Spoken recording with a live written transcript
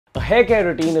hair care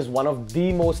routine is one of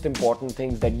the most important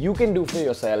things that you can do for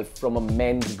yourself from a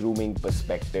men's grooming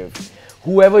perspective.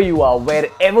 Whoever you are,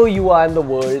 wherever you are in the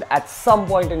world, at some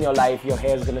point in your life, your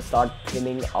hair is going to start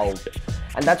thinning out.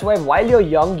 And that's why while you're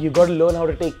young, you got to learn how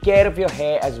to take care of your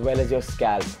hair as well as your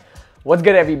scalp. What's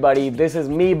good, everybody? This is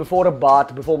me before a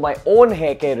bath, before my own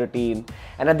hair care routine.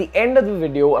 And at the end of the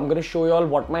video, I'm going to show you all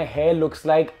what my hair looks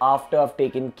like after I've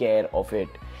taken care of it.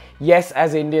 Yes,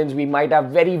 as Indians, we might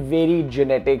have very varied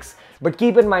genetics, but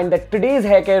keep in mind that today's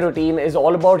hair care routine is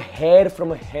all about hair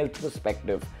from a health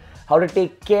perspective. How to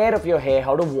take care of your hair,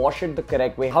 how to wash it the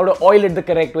correct way, how to oil it the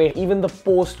correct way, even the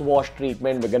post-wash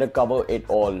treatment, we're gonna cover it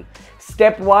all.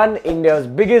 Step 1, India's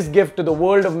biggest gift to the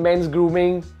world of men's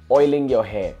grooming, oiling your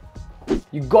hair.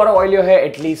 You gotta oil your hair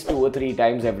at least 2 or 3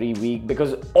 times every week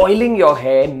because oiling your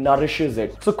hair nourishes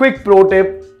it. So quick pro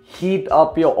tip, heat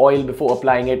up your oil before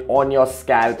applying it on your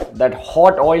scalp. That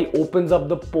hot oil opens up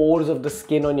the pores of the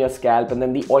skin on your scalp and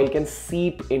then the oil can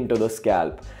seep into the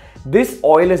scalp. This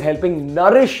oil is helping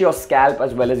nourish your scalp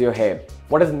as well as your hair.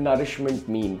 What does nourishment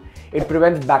mean? It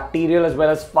prevents bacterial as well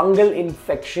as fungal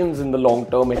infections in the long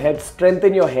term. It helps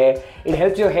strengthen your hair. It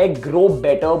helps your hair grow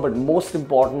better, but most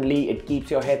importantly, it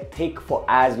keeps your hair thick for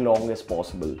as long as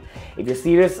possible. If you're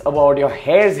serious about your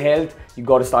hair's health, you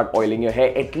got to start oiling your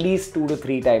hair at least 2 to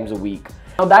 3 times a week.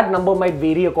 Now that number might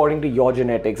vary according to your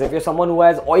genetics. If you're someone who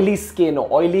has oily skin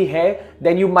or oily hair,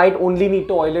 then you might only need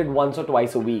to oil it once or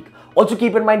twice a week. Also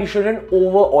keep in mind you shouldn't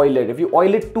over oil it. If you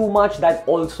oil it too much, that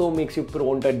also makes you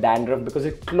prone to dandruff because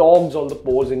it clogs all the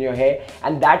pores in your hair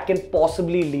and that can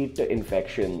possibly lead to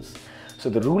infections. So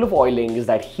the rule of oiling is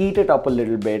that heat it up a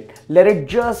little bit, let it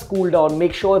just cool down,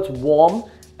 make sure it's warm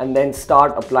and then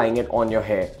start applying it on your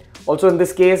hair. Also in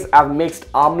this case, I've mixed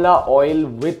amla oil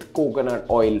with coconut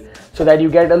oil so that you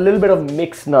get a little bit of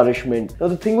mixed nourishment. Now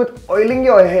the thing with oiling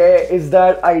your hair is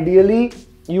that ideally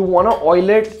you want to oil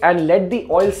it and let the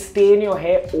oil stay in your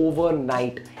hair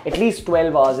overnight, at least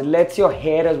 12 hours. It lets your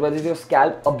hair as well as your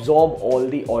scalp absorb all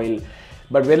the oil.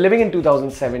 But we're living in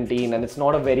 2017 and it's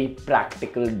not a very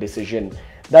practical decision.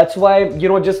 That's why,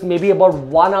 just maybe about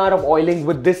 1 hour of oiling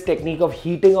with this technique of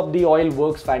heating up the oil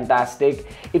works fantastic.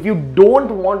 If you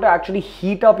don't want to actually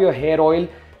heat up your hair oil,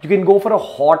 you can go for a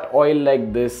hot oil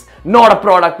like this. Not a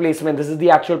product placement, this is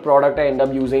the actual product I end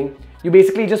up using. You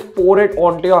basically just pour it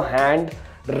onto your hand,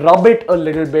 rub it a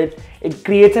little bit. It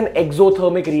creates an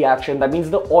exothermic reaction. That means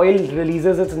the oil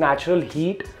releases its natural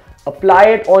heat. Apply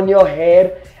it on your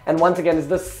hair and once again it's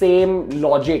the same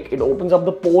logic. It opens up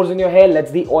the pores in your hair,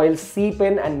 lets the oil seep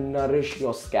in and nourish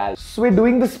your scalp. So we're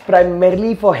doing this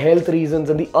primarily for health reasons,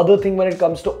 and the other thing when it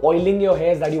comes to oiling your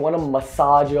hair is that you want to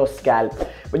massage your scalp.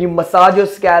 When you massage your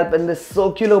scalp in this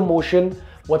circular motion,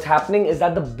 what's happening is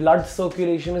that the blood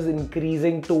circulation is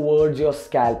increasing towards your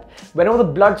scalp. Whenever the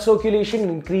blood circulation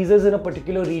increases in a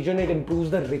particular region, it improves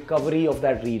the recovery of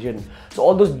that region. So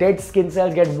all those dead skin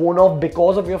cells get worn off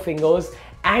because of your fingers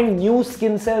and new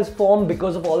skin cells form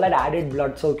because of all that added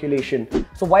blood circulation.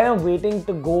 So while I'm waiting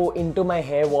to go into my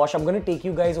hair wash, I'm going to take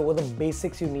you guys over the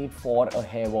basics you need for a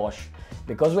hair wash.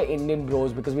 Because we're Indian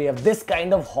bros, because we have this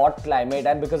kind of hot climate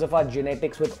and because of our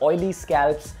genetics with oily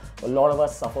scalps, a lot of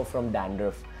us suffer from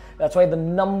dandruff. That's why the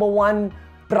number 1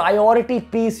 priority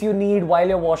piece you need while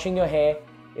you're washing your hair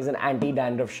is an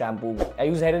anti-dandruff shampoo. I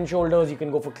use Head & Shoulders, you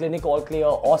can go for Clinic All Clear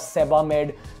or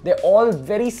Sebamed. They're all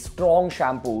very strong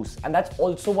shampoos and that's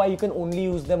also why you can only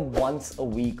use them once a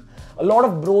week. A lot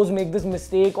of bros make this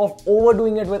mistake of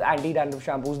overdoing it with anti-dandruff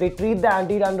shampoos. They treat the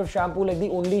anti-dandruff shampoo like the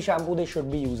only shampoo they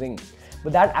should be using.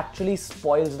 But that actually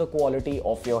spoils the quality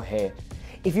of your hair.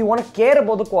 If you want to care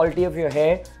about the quality of your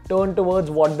hair, turn towards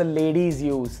what the ladies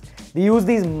use. They use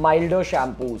these milder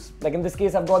shampoos. Like in this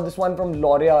case, I've got this one from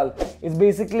L'Oreal. It's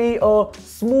basically a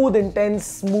smooth,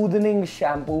 intense smoothening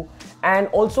shampoo. And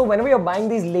also, whenever you're buying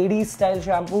these ladies style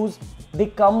shampoos, they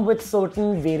come with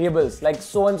certain variables, like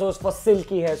so-and-so is for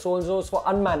silky hair, so-and-so is for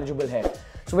unmanageable hair.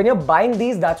 So when you're buying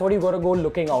these, that's what you gotta go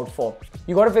looking out for.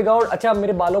 You gotta figure out, acha,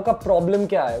 mere balon ka problem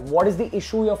kya hai? What is the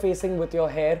issue you're facing with your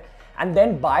hair? And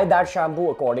then buy that shampoo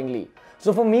accordingly.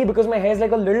 So for me, because my hair is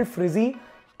like a little frizzy,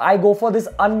 I go for this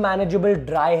unmanageable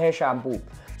dry hair shampoo.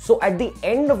 So at the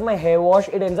end of my hair wash,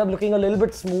 it ends up looking a little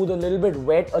bit smooth, a little bit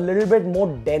wet, a little bit more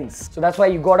dense. So that's why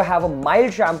you gotta have a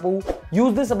mild shampoo.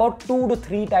 Use this about 2 to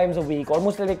 3 times a week,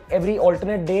 almost like every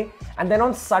alternate day. And then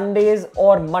on Sundays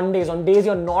or Mondays, on days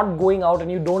you're not going out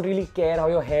and you don't really care how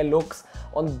your hair looks,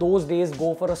 on those days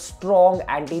go for a strong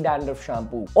anti-dandruff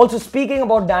shampoo. Also, speaking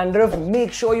about dandruff,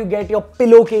 make sure you get your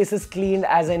pillowcases cleaned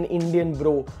as an Indian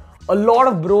bro. A lot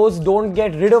of bros don't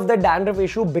get rid of the dandruff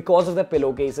issue because of their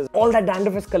pillowcases. All that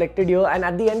dandruff is collected here, and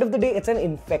at the end of the day, it's an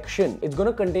infection. It's going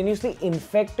to continuously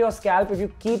infect your scalp if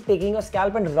you keep taking your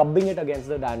scalp and rubbing it against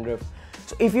the dandruff.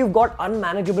 So if you've got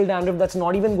unmanageable dandruff that's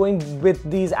not even going with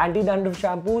these anti-dandruff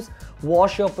shampoos,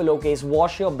 wash your pillowcase,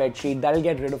 wash your bedsheet. That'll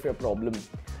get rid of your problem.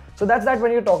 So that's that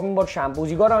when you're talking about shampoos.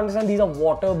 You got to understand these are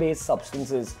water-based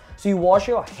substances. So you wash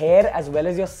your hair as well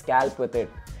as your scalp with it.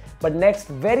 But next,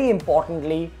 very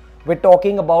importantly, we're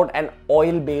talking about an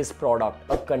oil-based product,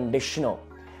 a conditioner.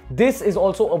 This is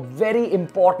also a very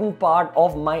important part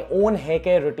of my own hair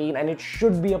care routine, and it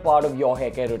should be a part of your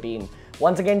hair care routine.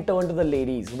 Once again, turn to the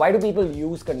ladies. Why do people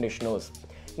use conditioners?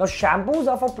 Now, shampoos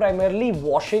are for primarily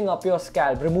washing up your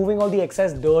scalp, removing all the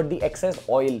excess dirt, the excess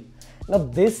oil. Now,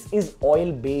 this is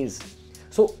oil-based.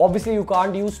 So obviously you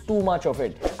can't use too much of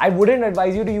it. I wouldn't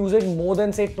advise you to use it more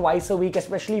than say twice a week,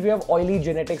 especially if you have oily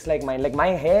genetics like mine. Like my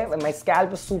hair and my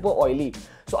scalp is super oily.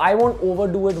 So I won't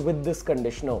overdo it with this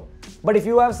conditioner. But if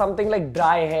you have something like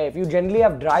dry hair, if you generally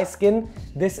have dry skin,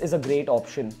 this is a great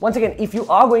option. Once again, if you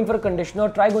are going for a conditioner,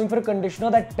 try going for a conditioner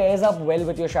that pairs up well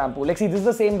with your shampoo. Like see, this is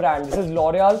the same brand. This is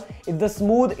L'Oreal. It's the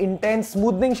Smooth Intense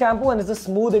Smoothing Shampoo and it's the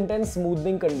Smooth Intense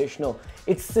Smoothing Conditioner.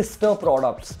 It's sister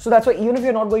products. So that's why even if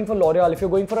you're not going for L'Oreal, if you're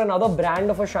going for another brand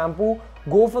of a shampoo,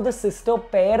 go for the sister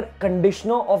pair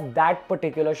conditioner of that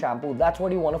particular shampoo. That's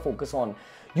what you want to focus on.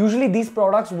 Usually these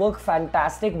products work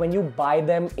fantastic when you buy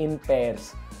them in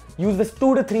pairs. Use this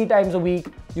 2 to 3 times a week,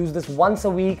 use this once a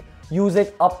week, use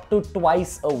it up to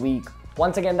twice a week.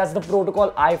 Once again, that's the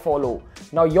protocol I follow.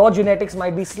 Now your genetics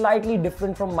might be slightly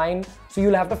different from mine, so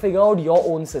you'll have to figure out your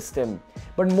own system.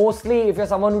 But mostly, if you're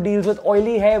someone who deals with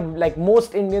oily hair, like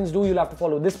most Indians do, you'll have to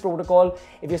follow this protocol.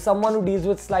 If you're someone who deals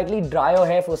with slightly drier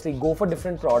hair, firstly, go for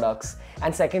different products.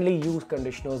 And secondly, use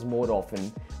conditioners more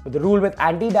often. But the rule with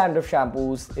anti-dandruff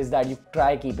shampoos is that you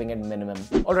try keeping it minimum.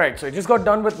 Alright, so I just got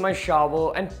done with my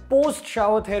shower, and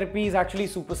post-shower therapy is actually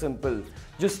super simple.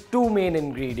 Just 2 main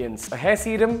ingredients, a hair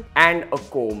serum and a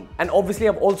comb. And obviously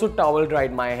I've also towel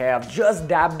dried my hair. I've just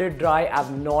dabbed it dry,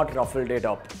 I've not ruffled it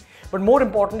up. But more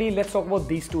importantly, let's talk about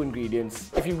these 2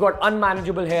 ingredients. If you've got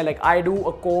unmanageable hair like I do,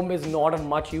 a comb is not of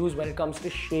much use when it comes to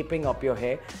shaping up your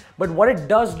hair. But what it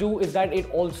does do is that it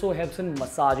also helps in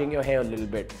massaging your hair a little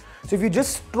bit. So if you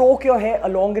just stroke your hair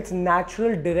along its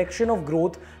natural direction of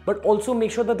growth, but also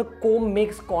make sure that the comb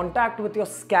makes contact with your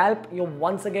scalp, you're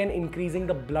once again increasing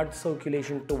the blood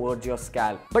circulation towards your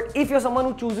scalp. But if you're someone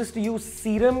who chooses to use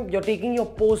serum, you're taking your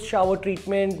post-shower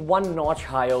treatment 1 notch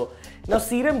higher. Now,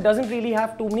 serum doesn't really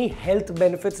have too many health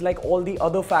benefits like all the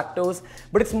other factors,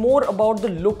 but it's more about the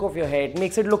look of your hair. It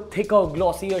makes it look thicker,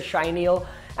 glossier, shinier,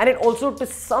 and it also to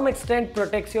some extent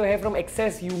protects your hair from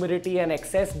excess humidity and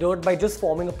excess dirt by just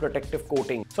forming a protective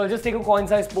coating. So I'll just take a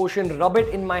coin-sized portion, rub it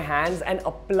in my hands and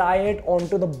apply it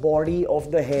onto the body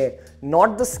of the hair.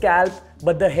 Not the scalp,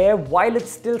 but the hair while it's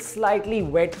still slightly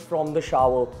wet from the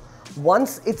shower.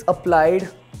 Once it's applied,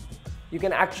 you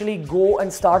can actually go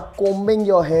and start combing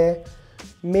your hair.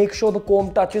 Make sure the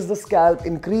comb touches the scalp,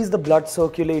 increase the blood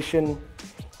circulation.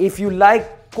 If you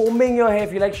like combing your hair,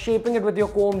 if you like shaping it with your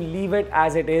comb, leave it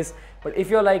as it is. But if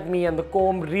you're like me and the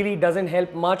comb really doesn't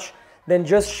help much, then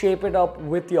just shape it up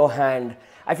with your hand.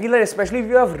 I feel that especially if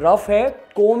you have rough hair,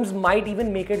 combs might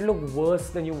even make it look worse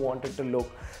than you want it to look.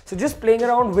 So just playing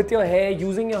around with your hair,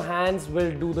 using your hands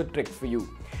will do the trick for you.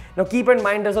 Now keep in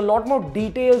mind, there's a lot more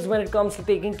details when it comes to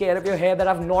taking care of your hair that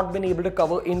I've not been able to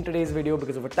cover in today's video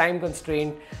because of a time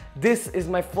constraint. This is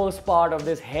my first part of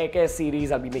this hair care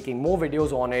series. I'll be making more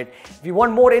videos on it. If you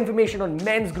want more information on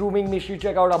men's grooming, make sure you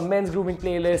check out our men's grooming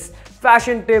playlist,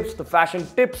 fashion tips, the fashion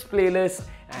tips playlist,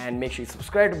 and make sure you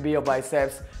subscribe to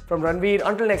BeerBiceps. From Ranveer,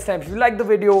 until next time, if you like the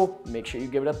video, make sure you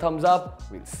give it a thumbs up.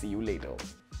 We'll see you later.